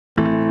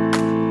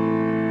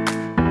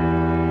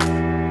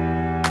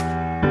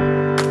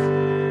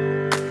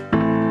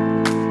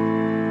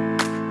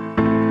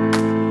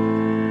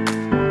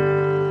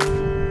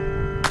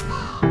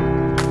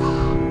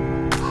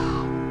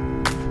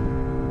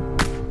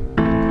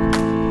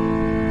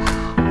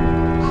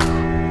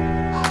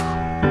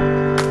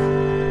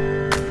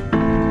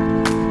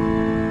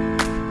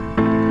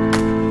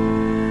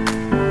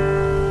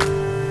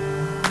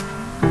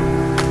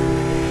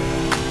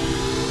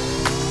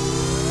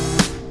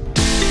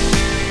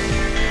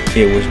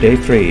It was day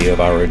 3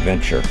 of our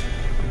adventure.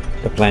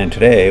 The plan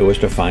today was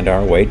to find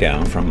our way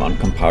down from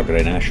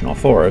Uncompahgre National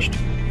Forest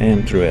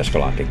and through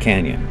Escalante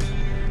Canyon.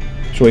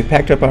 So we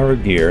packed up our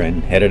gear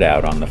and headed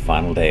out on the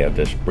final day of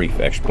this brief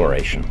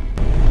exploration.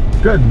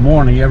 Good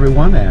morning,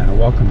 everyone, and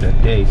welcome to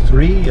day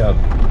 3 of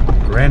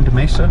Grand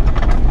Mesa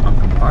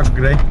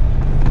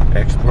Uncompahgre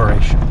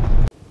exploration.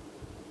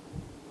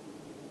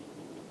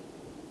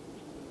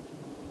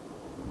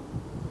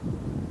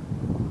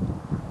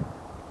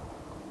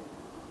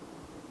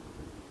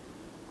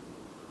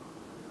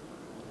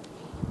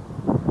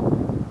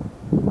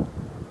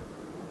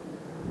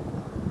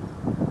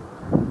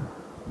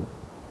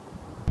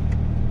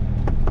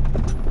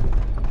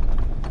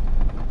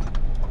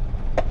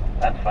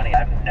 That's funny,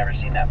 I've never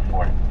seen that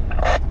before.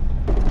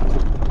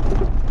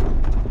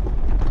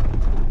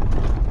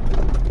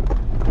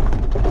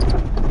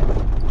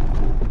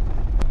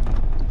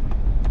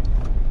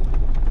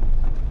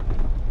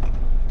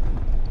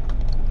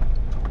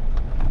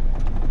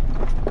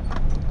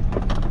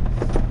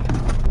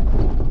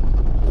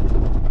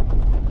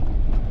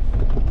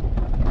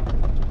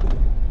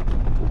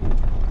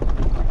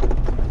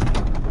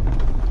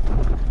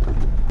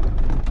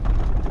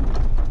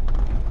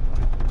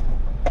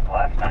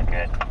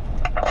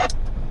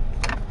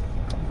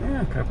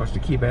 Puts the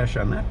kibosh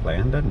on that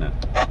plan, doesn't it?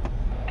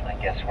 I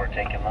guess we're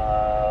taking the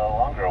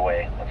longer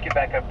way. Let's get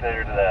back up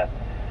there to the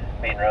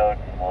main road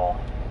and we'll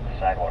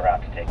decide what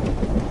route to take.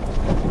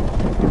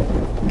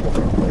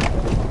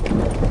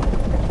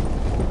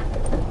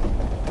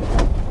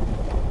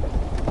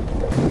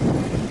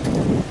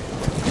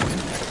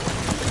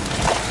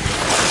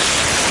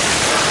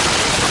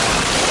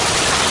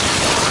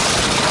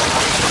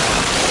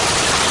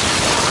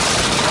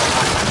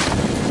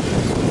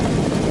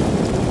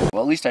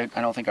 Well, at least I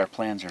don't think our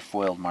plans are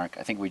foiled, Mark.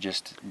 I think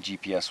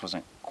GPS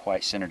wasn't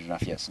quite centered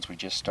enough yet since we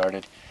just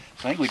started.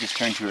 So I think we just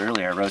turned too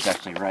early. Our road's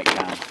actually right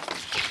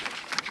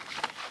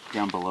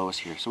down below us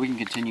here. So we can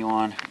continue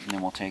on, and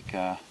then we'll take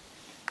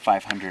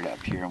 500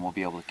 up here, and we'll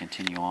be able to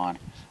continue on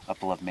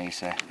up Love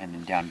Mesa and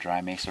then down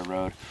Dry Mesa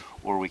Road,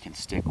 or we can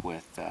stick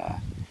with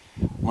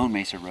Lone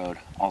Mesa Road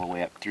all the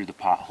way up through the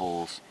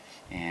potholes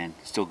and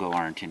still go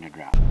our intended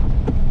route.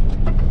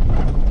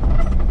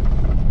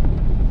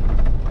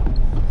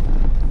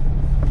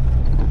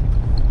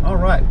 All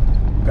right,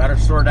 got her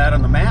sorted out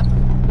on the map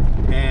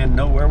and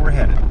know where we're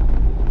headed.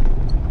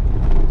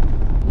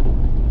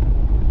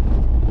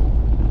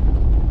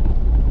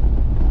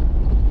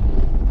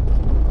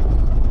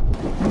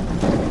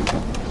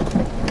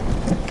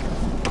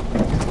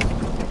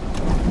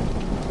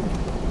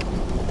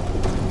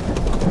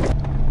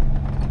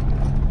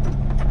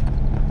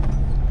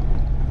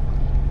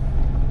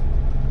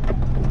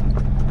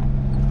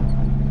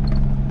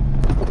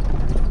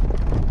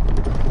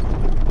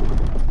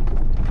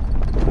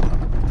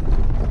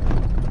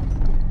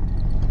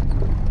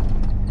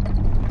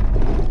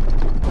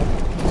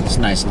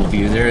 Nice little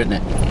view there, isn't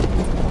it?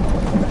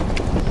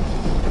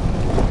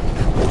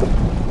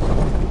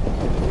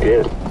 It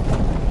is.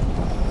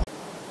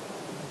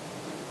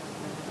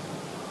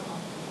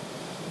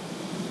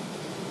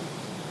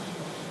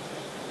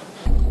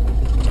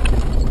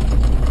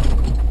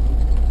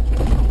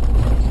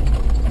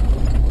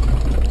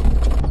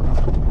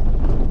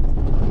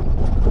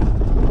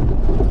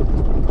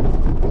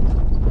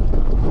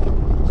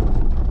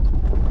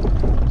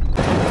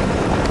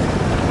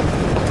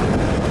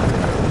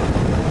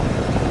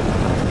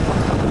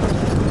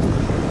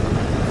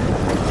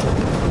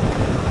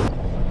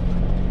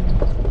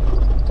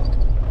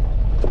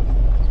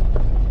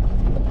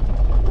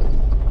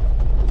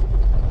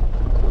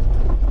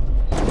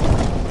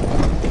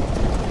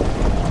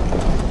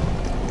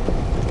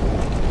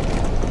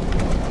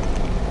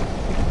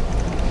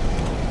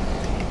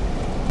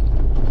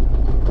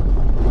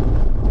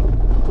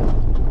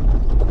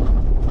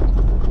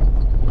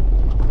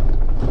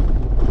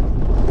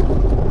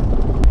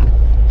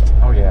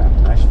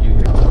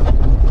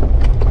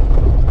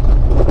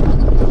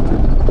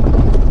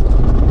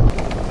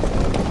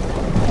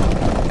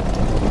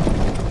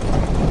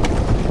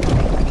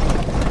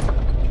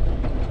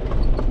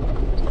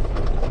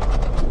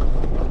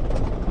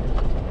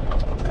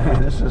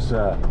 This is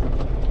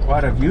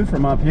quite a view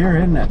from up here,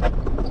 isn't it?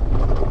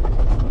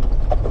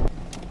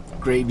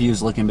 Great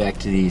views looking back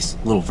to these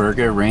little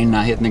virga, rain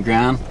not hitting the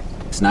ground.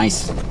 It's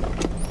nice.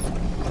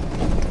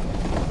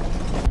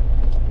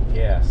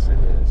 Yes, it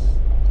is.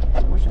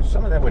 I wish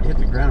some of that would hit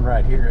the ground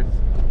right here.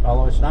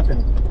 Although it's not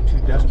been too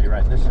dusty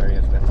right in this area,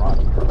 it's been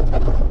rocky.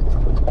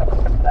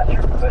 That's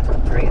your good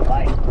green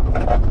light.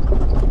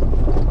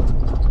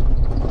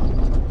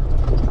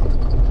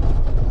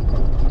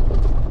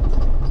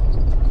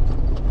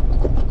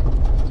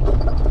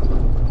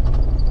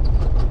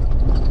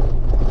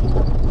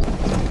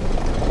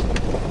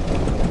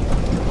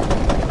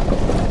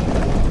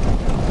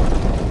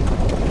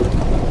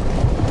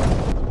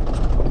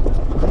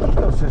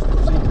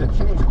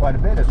 Quite a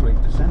bit as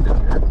we've descended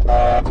here.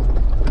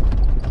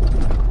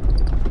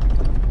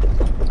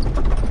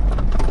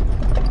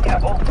 Yeah,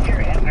 both here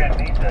and Grand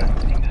Mesa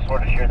seem to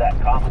sort of share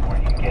that common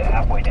where you get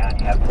halfway down,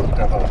 you have the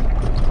scrub oak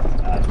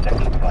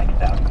section for like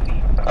 1,000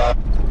 feet.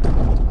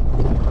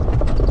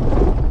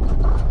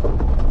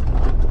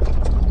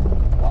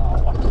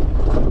 Wow.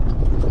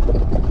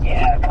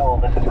 Yeah, cool.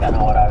 This is kind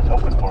of what I was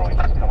hoping for. We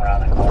just come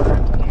around the corner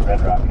and see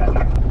red rock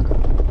country.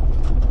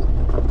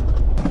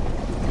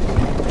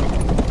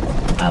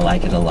 I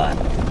like it a lot.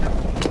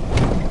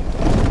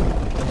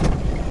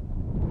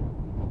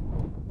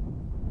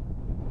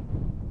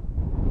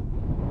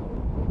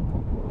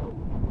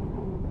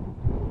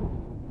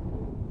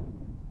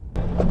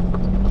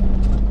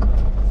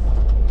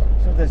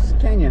 So this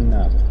canyon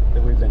that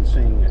we've been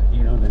seeing, do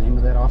you know the name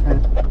of that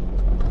offhand?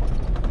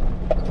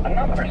 I'm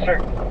not for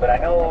certain, but I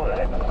know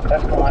it's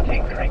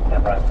Escalante Creek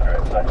that runs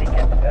through it, so I think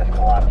it's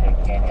Escalante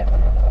Canyon.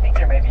 I think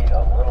there may be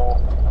a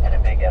little and a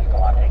big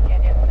Escalante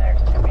Canyon in there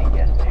to be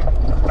guessed too.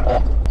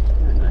 Yeah,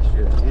 nice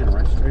view of the canyon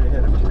right straight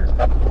ahead of me here.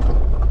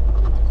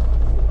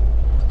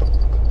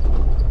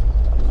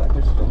 Looks like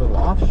this is a little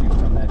offshoot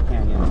from that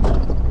canyon.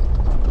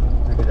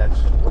 Maybe that's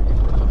where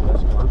the little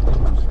Escalante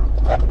comes from.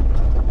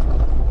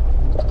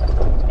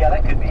 Yeah,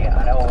 that could be.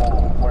 I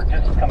know we're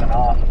just coming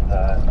off,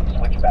 the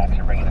switchbacks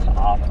are bringing us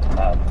off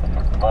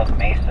of Love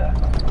Mesa.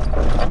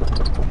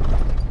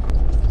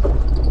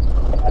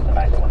 That's a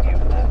nice little view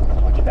of the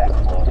switchback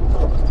flows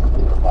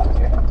spot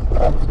here.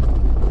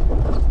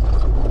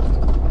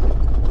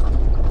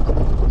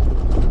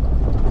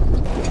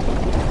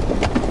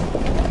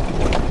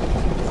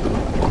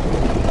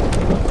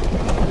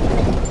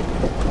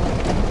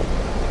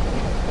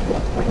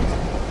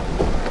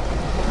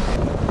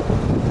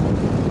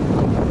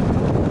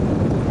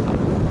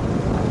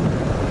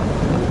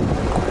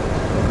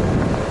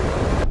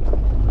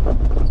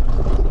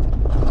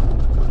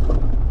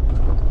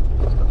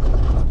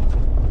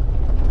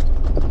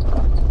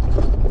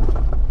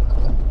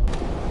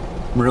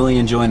 I'm really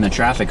enjoying the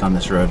traffic on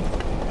this road.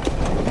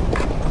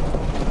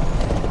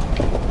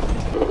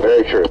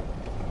 Very true.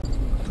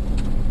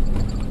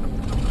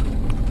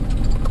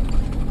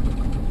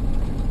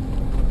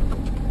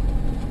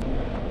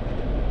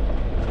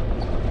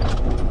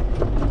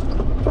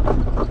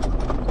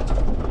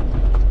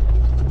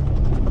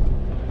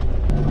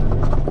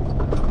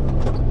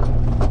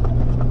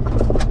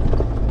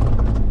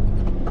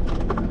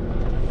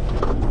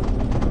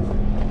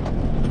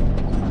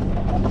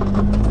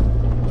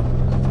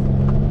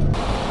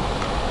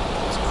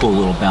 Cool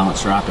little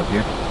balanced rock up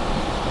here.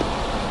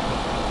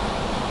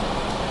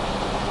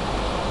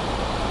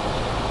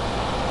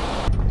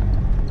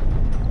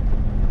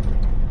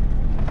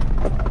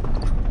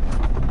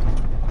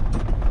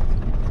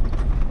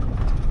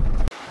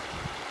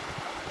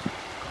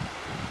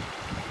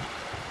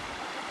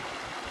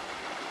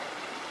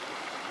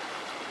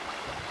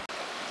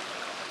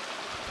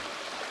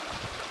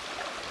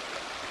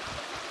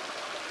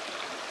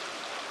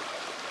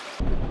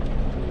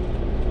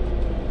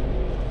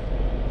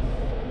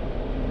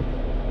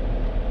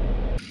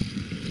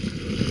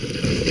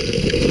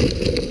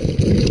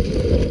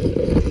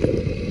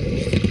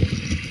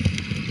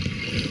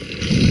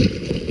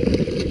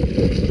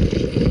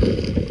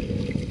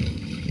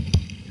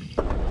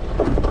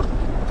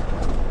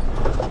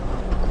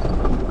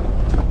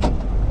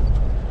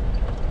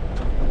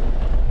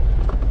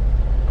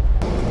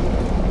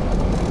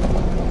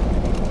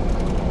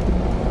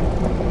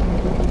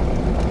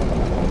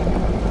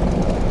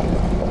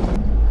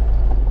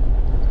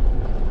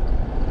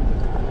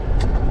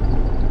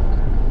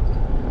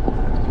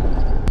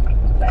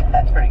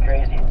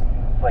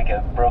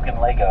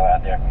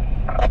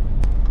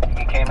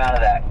 Out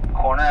of that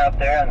corner up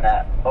there and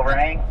that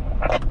overhang.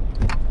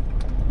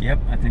 Yep,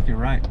 I think you're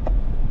right.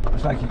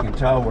 Looks like you can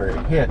tell where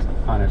it hit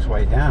on its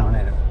way down,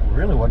 and it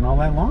really wasn't all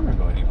that long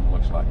ago, it even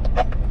looks like.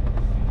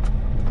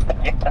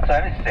 Yeah, that's what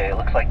I would say. It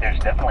looks like there's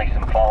definitely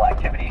some fall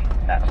activity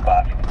in that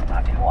spot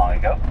not too long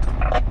ago.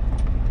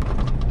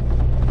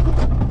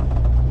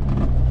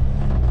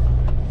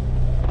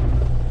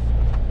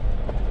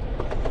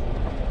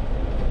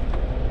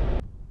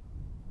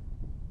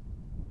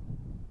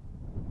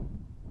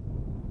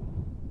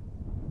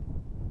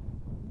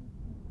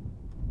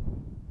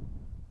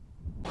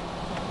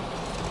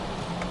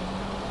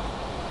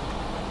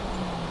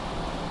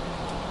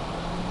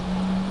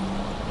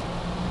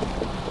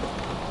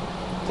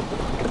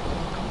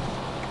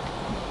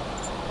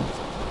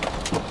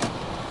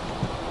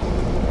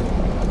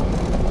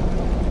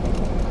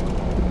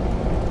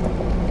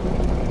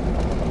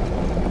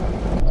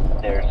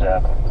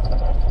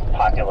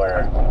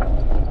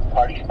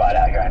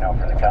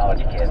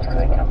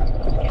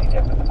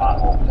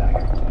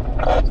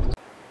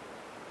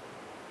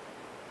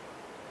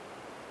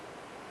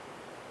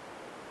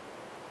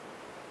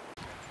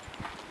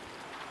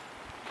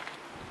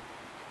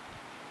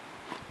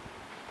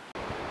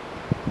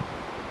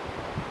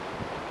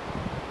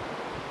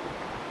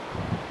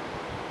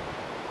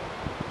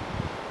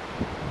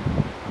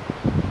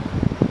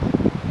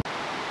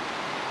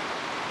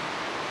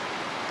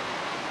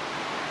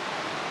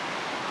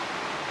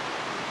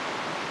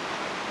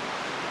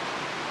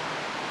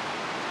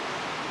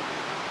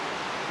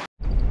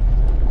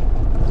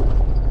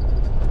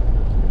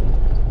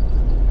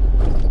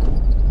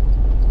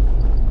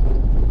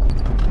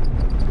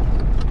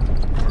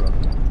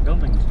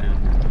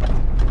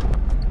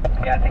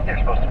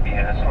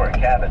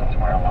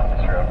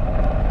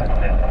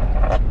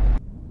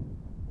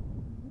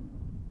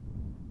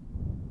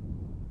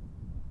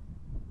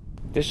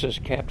 This is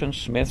Captain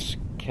Smith's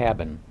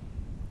cabin.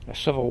 A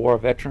Civil War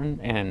veteran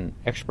and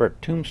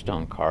expert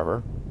tombstone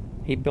carver,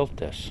 he built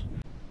this.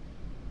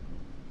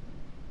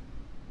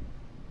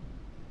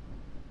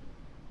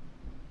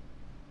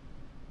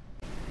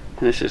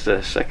 This is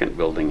the second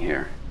building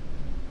here.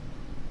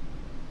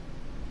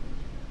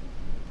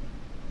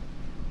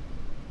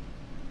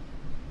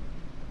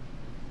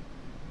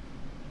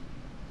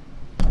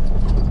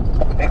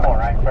 Big one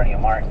right in front of you,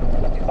 Mark.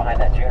 He's behind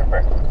that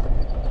juniper.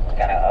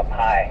 Kind of up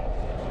high.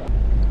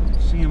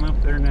 See him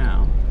up there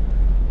now.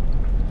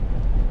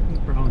 He's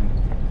growing.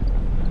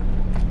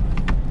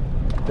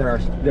 There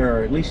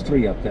are at least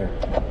 3 up there.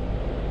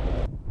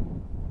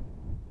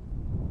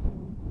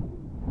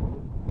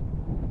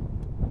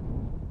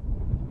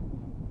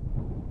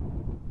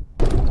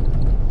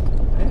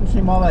 They didn't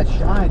seem all that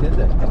shy, did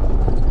they?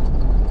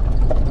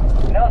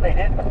 No, they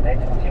didn't. They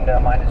didn't seem to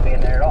mind us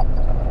being there at all.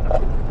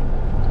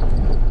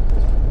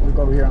 We'll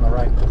go over here on the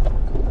right.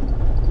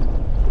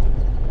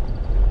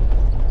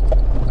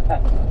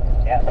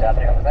 Yeah, down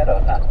there in the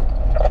meadows, huh?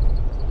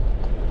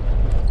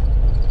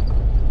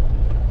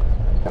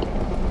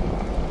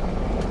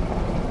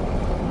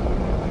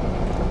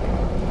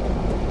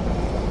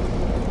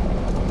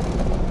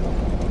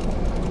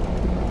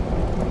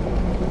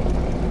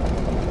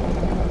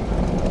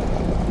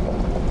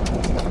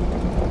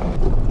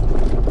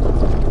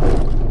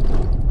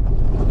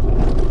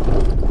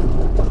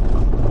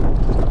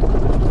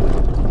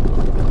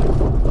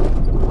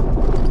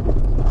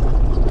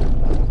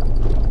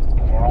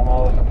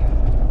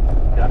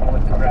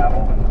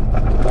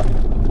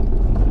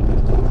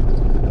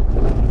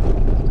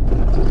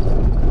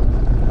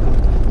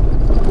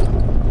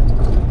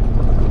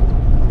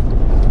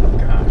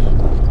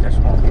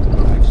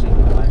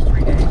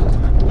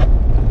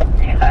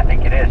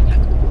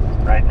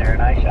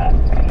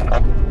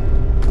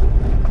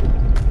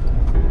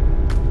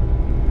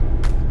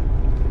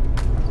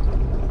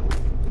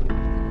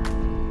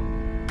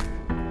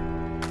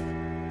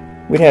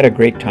 We'd had a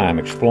great time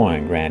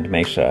exploring Grand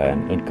Mesa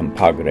and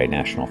Uncompahgre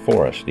National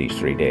Forest these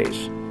 3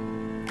 days.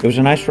 It was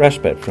a nice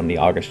respite from the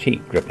August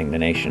heat gripping the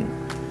nation,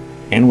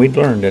 and we'd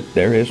learned that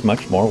there is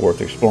much more worth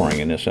exploring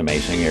in this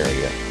amazing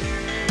area.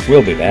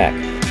 We'll be back.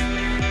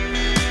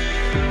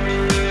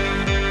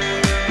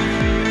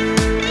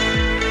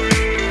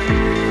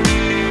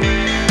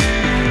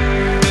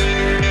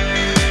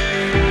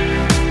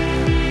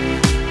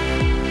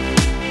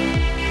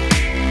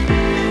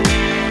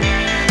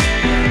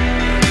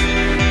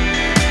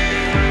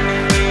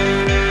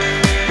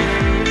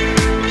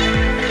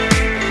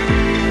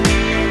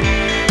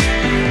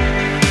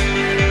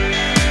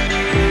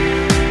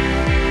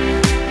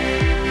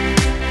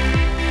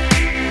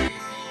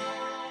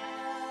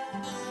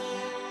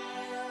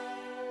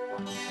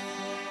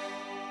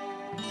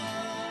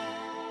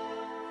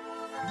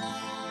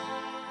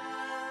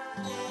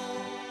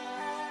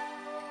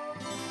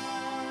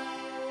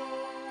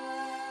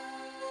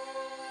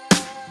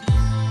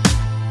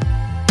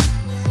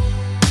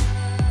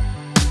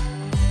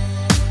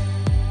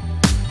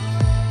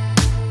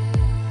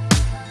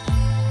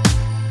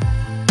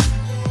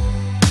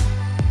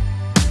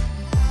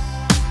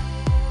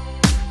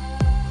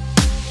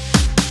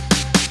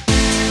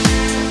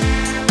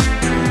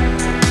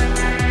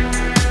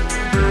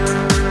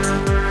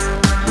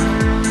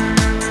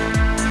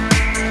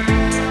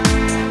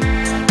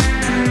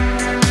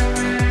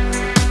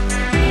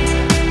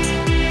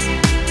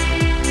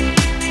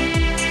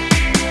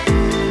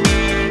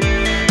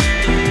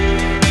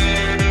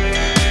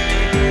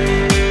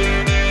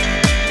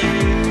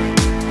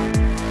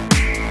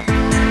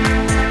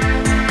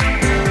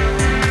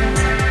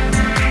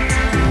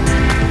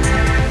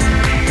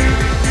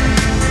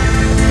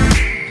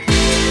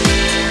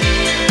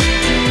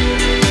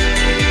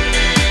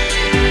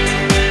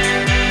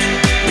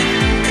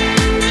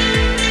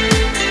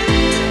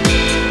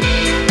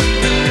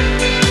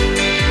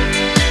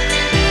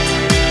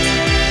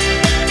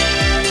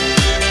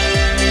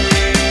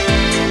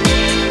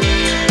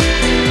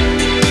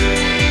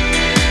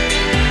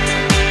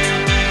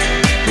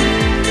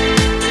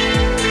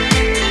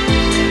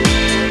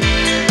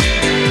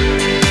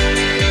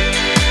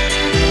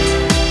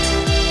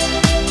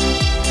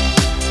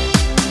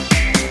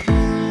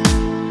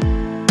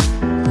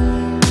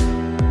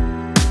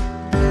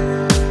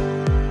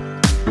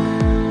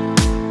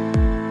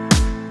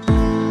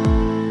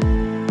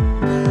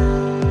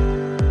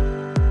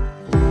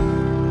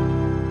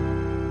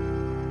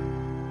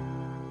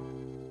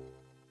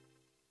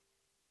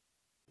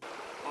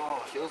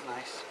 Feels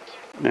nice.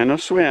 And no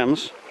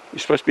swims. You're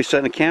supposed to be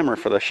setting the camera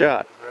for the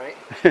shot. Right?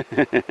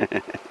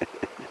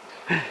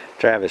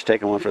 Travis,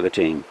 taking one for the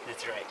team.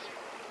 That's right.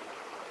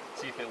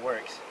 See if it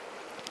works.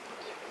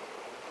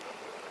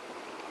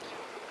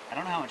 I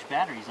don't know how much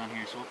battery's on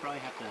here, so we'll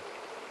probably have to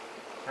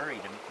hurry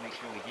to make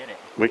sure we get it.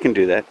 We can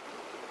do that.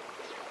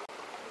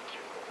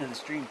 And the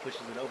stream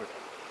pushes it over.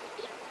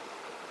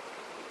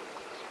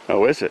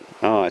 Oh, is it?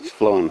 Oh, it's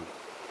flowing.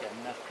 Got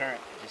enough current,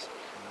 it just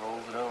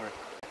rolls it over.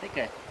 I think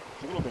a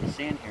little bit of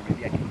sand here,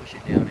 maybe I can push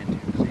it down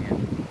into the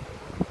sand.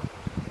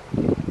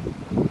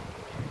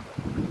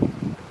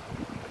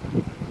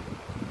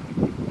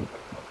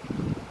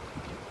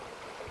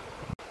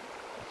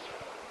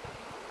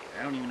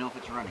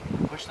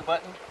 push the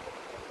button,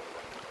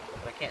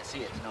 but I can't see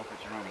it to know if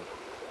it's running.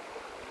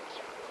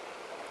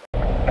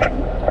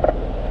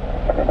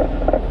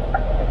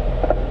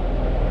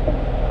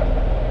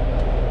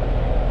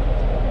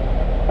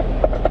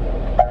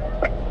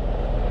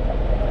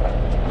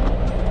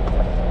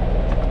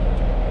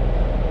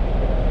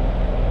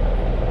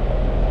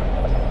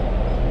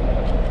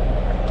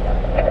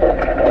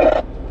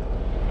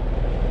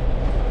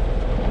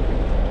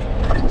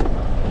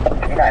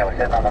 I was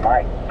sitting on the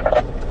mic.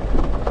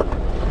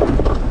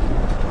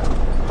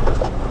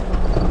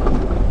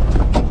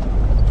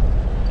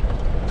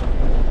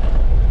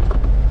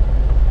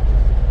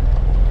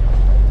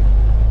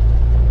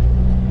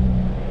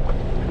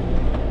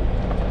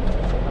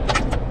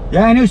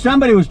 Yeah, I knew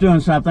somebody was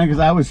doing something because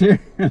I was here.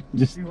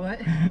 Just, See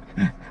what?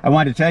 I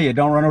wanted to tell you,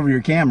 don't run over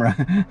your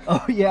camera.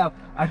 Oh yeah,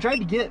 I tried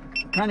to get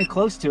kind of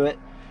close to it.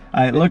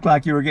 It looked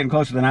like you were getting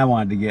closer than I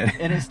wanted to get.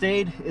 And it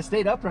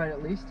stayed upright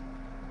at least.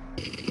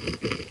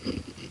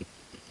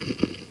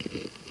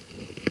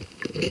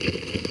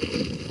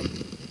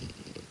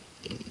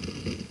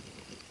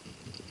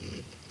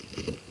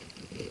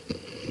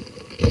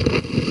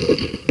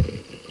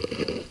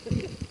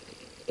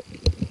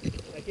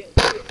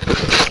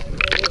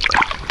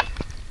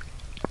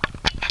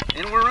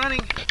 And we're running.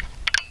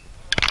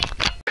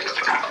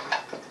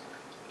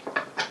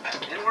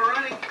 And we're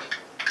running.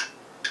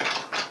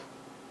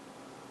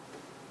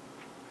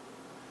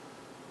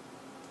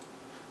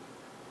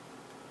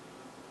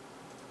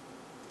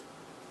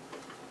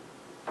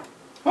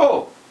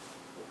 Oh,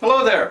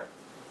 hello there,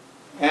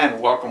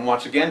 and welcome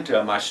once again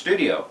to my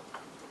studio.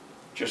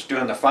 Just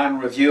doing the final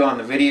review on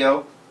the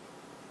video,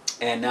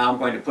 and now I'm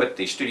going to put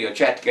the studio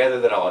chat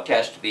together that I'll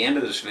attach to the end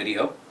of this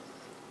video,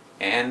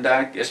 and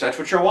I guess that's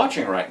what you're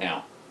watching right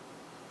now.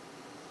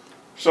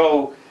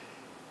 So,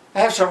 I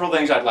have several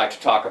things I'd like to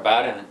talk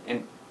about,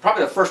 and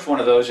probably the first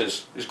one of those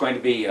is going to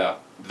be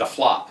the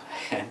flop,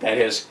 and that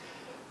is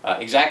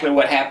exactly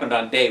what happened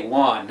on day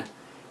one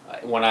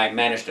when I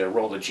managed to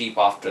roll the Jeep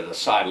off to the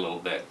side a little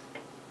bit.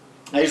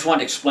 I just want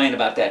to explain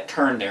about that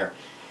turn there.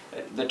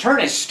 The turn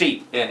is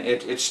steep, and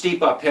it's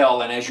steep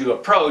uphill, and as you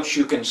approach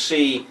you can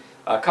see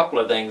a couple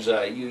of things.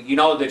 You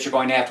know that you're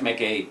going to have to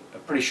make a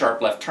pretty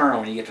sharp left turn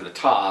when you get to the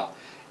top,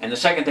 and the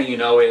second thing you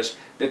know is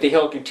that the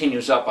hill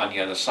continues up on the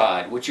other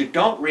side, which you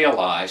don't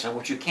realize and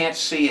which you can't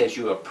see as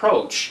you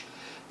approach,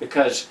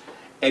 because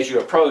as you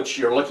approach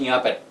you're looking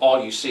up at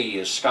all you see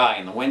is sky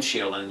and the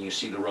windshield, and you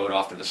see the road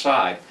off to the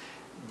side.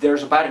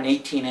 There's about an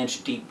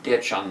 18-inch deep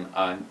ditch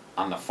on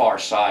the far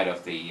side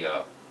of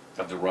the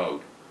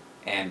road,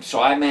 and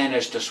so I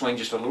managed to swing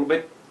just a little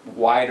bit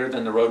wider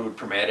than the road would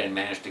permit and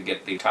managed to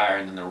get the tire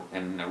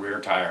and the rear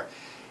tire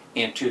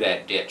into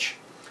that ditch.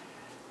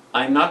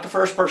 I'm not the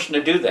first person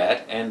to do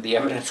that, and the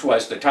evidence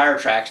was the tire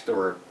tracks. There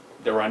were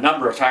a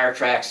number of tire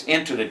tracks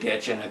into the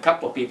ditch, and a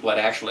couple of people had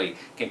actually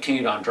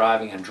continued on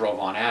driving and drove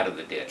on out of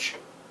the ditch.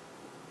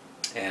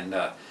 And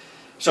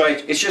so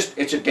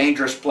it's a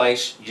dangerous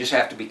place. You just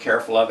have to be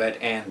careful of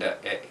it, and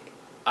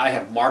I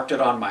have marked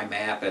it on my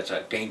map as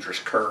a dangerous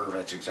curve.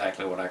 That's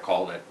exactly what I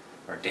called it,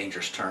 or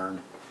dangerous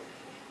turn.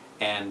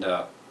 And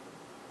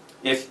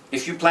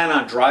if you plan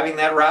on driving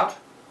that route,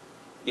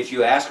 if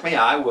you ask me,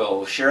 I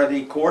will share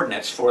the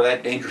coordinates for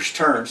that dangerous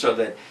turn so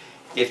that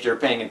if you're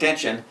paying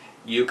attention,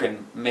 you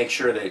can make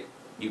sure that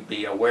you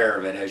be aware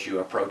of it as you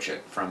approach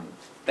it from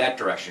that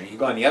direction. You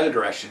go in the other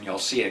direction, you'll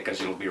see it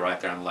because it'll be right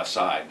there on the left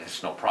side.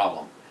 It's no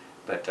problem.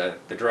 But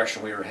the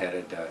direction we were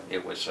headed,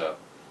 it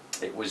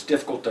was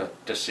difficult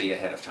to see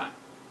ahead of time.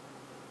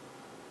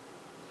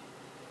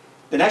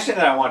 The next thing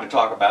that I wanted to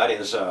talk about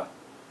is,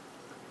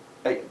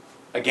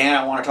 again,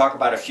 I want to talk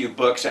about a few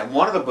books, and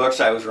one of the books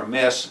I was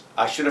remiss,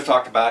 I should have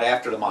talked about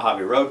after the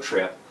Mojave Road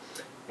trip,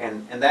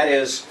 and that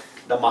is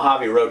the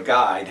Mojave Road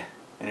Guide,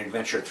 An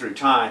Adventure Through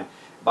Time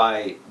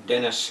by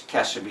Dennis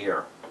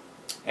Cassibier.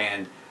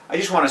 And I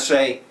just want to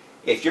say,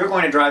 if you're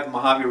going to drive the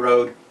Mojave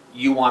Road,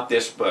 you want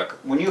this book.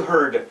 When you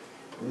heard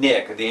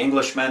Nick, the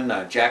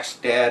Englishman, Jack's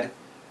dad,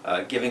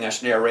 giving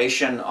us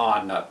narration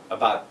on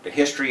about the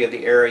history of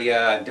the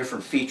area and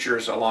different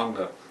features along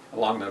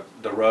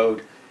the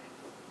road,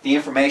 the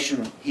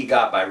information he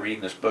got by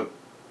reading this book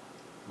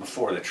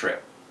before the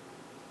trip.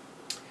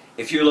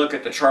 If you look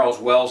at the Charles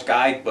Wells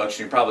guidebooks, and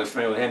you're probably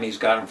familiar with him, he's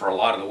got them for a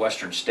lot of the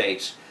western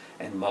states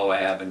and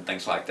Moab and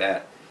things like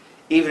that.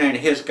 Even in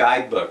his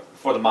guidebook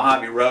for the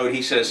Mojave Road,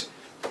 he says,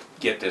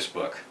 get this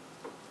book.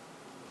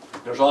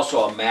 There's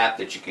also a map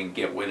that you can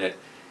get with it,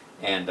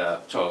 and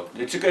so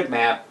it's a good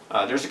map.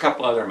 There's a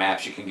couple other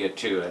maps you can get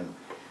too,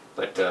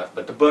 but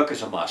the book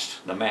is a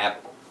must. The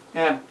map,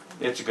 yeah,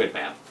 it's a good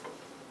map.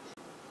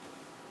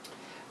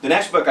 The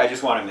next book I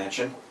just want to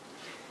mention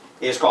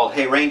is called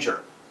Hey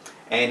Ranger,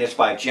 and it's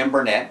by Jim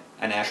Burnett,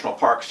 a National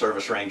Park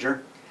Service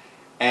Ranger.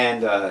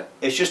 And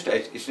it's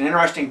an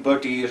interesting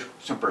book to give you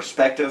some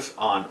perspective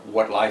on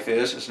what life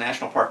is as a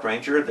National Park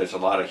Ranger. There's a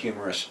lot of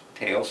humorous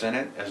tales in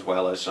it, as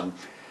well as some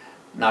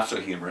not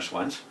so humorous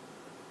ones.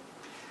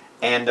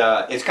 And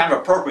it's kind of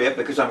appropriate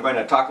because I'm going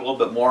to talk a little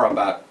bit more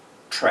about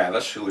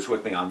Travis, who was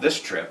with me on this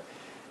trip.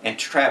 And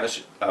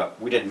Travis,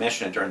 we didn't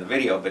mention it during the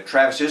video, but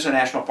Travis is a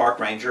national park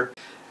ranger.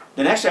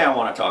 The next thing I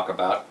want to talk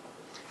about,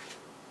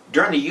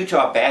 during the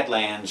Utah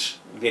Badlands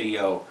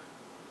video,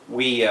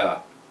 we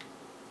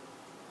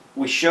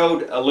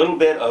showed a little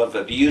bit of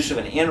the use of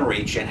an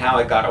inReach and how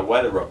it got a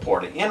weather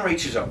report. An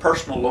inReach is a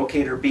personal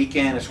locator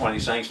beacon. It's one of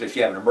these things that if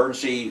you have an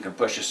emergency, you can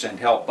push the send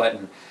help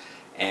button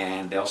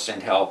and they'll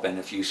send help, and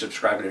if you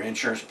subscribe to their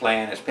insurance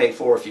plan, it's paid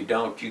for. If you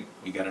don't, you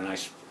got a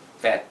nice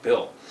fat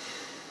bill.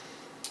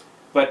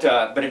 But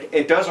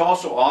it does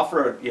also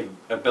offer the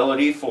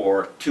ability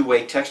for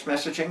two-way text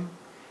messaging,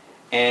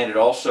 and it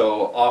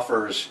also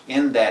offers,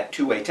 in that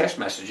two-way text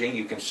messaging,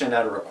 you can send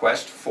out a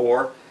request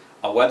for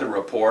a weather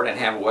report and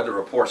have a weather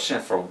report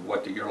sent for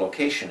what your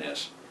location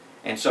is.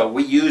 And so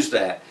we use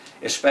that,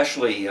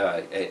 especially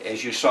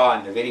as you saw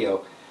in the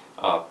video,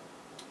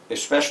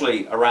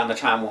 especially around the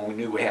time when we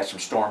knew we had some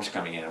storms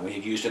coming in. And we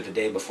had used it the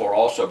day before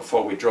also,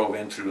 before we drove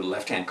in through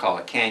left-hand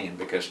Escalante Canyon,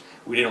 because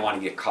we didn't want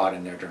to get caught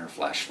in there during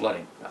flash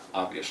flooding,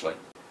 obviously.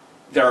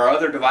 There are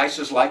other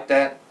devices like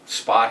that.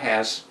 Spot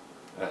has,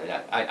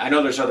 I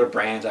know there's other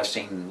brands. I've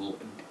seen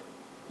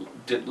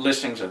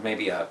listings of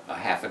maybe a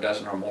half a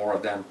dozen or more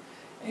of them.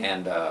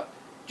 And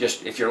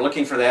just if you're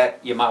looking for that,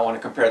 you might want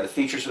to compare the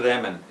features of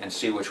them and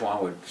see which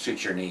one would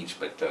suit your needs.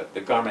 But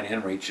the Garmin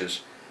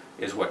inReach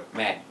is what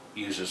Matt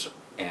uses,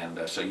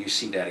 and so you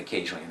see that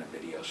occasionally in the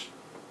videos.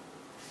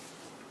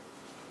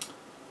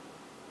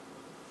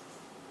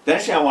 The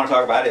next thing I want to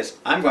talk about is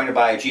I'm going to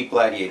buy a Jeep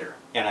Gladiator.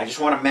 And I just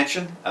want to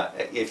mention,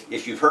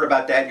 if you've heard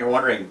about that and you're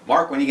wondering,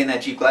 Mark, when you get in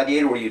that Jeep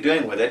Gladiator, what are you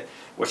doing with it?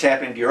 What's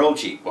happening to your old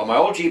Jeep? Well, my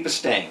old Jeep is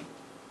staying.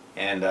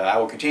 And I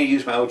will continue to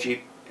use my old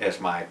Jeep as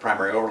my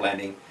primary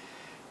overlanding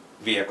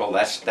vehicle.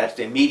 That's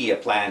the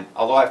immediate plan.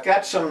 Although I've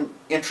got some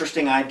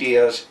interesting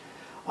ideas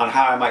on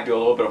how I might do a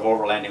little bit of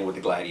overlanding with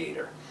the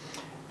Gladiator.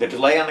 The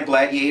delay on the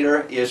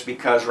Gladiator is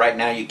because right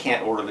now you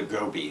can't order the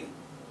Gobi,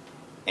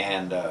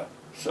 and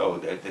so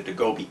the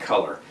Gobi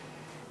color.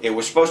 It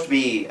was supposed to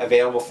be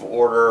available for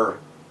order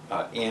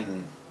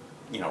in,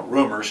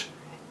 rumors,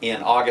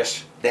 in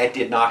August. That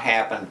did not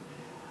happen,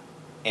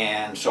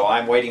 and so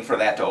I'm waiting for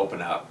that to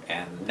open up.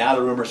 And now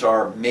the rumors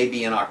are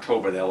maybe in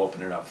October they'll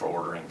open it up for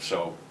ordering.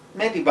 So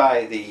maybe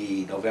by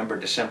the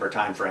November-December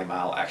time frame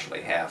I'll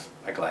actually have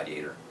a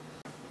Gladiator.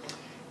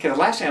 Okay, the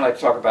last thing I'd like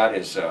to talk about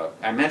is,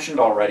 I mentioned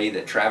already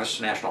that Travis is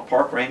a National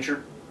Park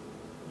Ranger,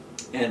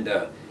 and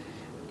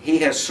he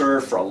has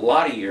served for a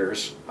lot of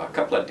years, a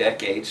couple of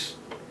decades,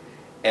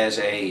 as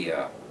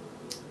a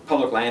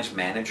public lands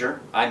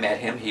manager. I met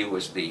him. He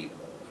was the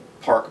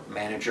park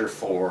manager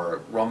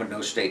for Roman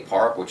Nose State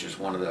Park, which is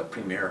one of the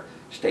premier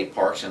state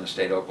parks in the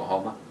state of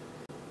Oklahoma.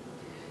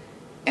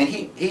 And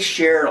he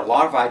shared a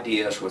lot of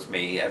ideas with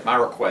me at my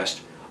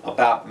request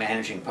about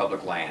managing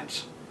public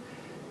lands.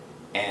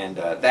 And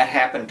that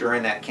happened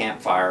during that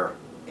campfire,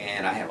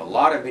 and I have a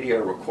lot of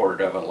video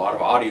recorded of it, a lot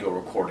of audio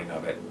recording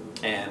of it.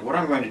 And what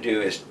I'm going to do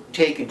is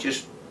take and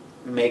just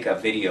make a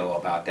video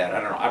about that.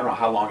 I don't know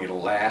how long it'll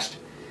last,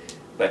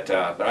 but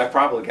I've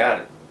probably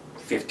got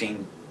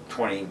 15,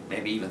 20,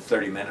 maybe even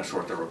 30 minutes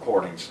worth of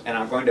recordings, and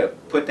I'm going to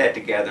put that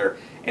together.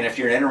 And if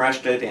you're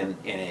interested in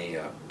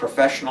a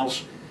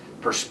professional's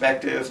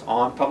perspective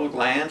on public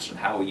lands and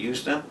how we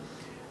use them,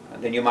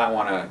 then you might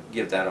want to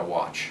give that a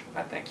watch.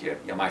 I think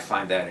you might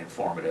find that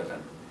informative,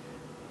 and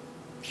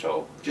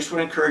so just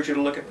would encourage you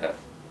to look at that.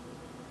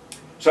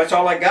 So that's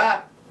all I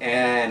got,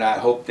 and I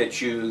hope that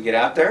you get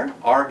out there,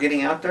 are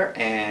getting out there,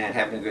 and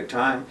having a good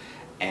time,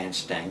 and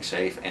staying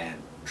safe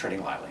and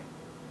treading lightly.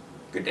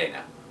 Good day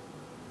now.